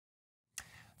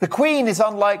The Queen is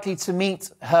unlikely to meet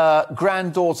her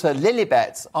granddaughter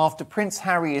Lilibet after Prince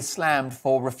Harry is slammed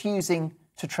for refusing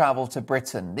to travel to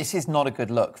Britain. This is not a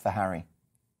good look for Harry.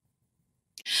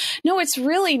 No, it's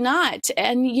really not.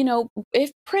 And, you know, if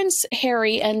Prince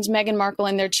Harry and Meghan Markle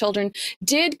and their children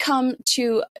did come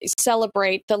to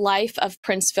celebrate the life of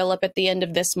Prince Philip at the end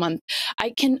of this month, I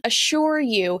can assure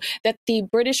you that the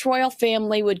British royal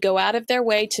family would go out of their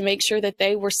way to make sure that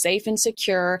they were safe and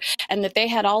secure and that they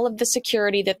had all of the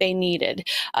security that they needed.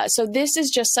 So this is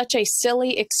just such a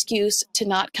silly excuse to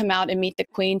not come out and meet the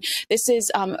Queen. This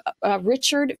is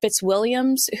Richard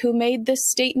Fitzwilliams who made this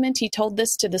statement. He told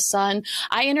this to The Sun.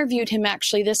 I interviewed him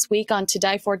actually this week on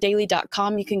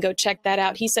todiefordaily.com. You can go check that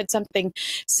out. He said something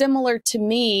similar to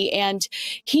me, and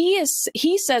he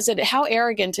says it, how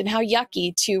arrogant and how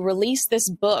yucky to release this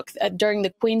book during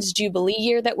the Queen's Jubilee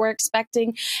year that we're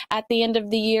expecting at the end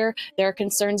of the year. There are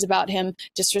concerns about him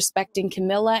disrespecting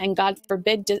Camilla and, God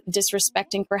forbid,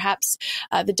 disrespecting perhaps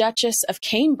the Duchess of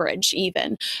Cambridge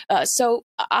even. So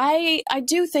I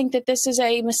do think that this is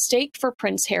a mistake for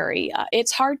Prince Harry.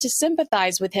 It's hard to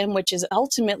sympathize with him, which is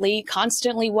ultimately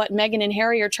constantly what Meghan and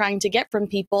Harry are trying to get from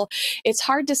people. It's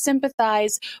hard to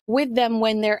sympathize with them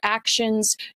when their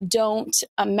actions don't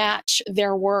match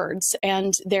their words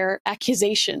and their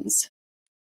accusations.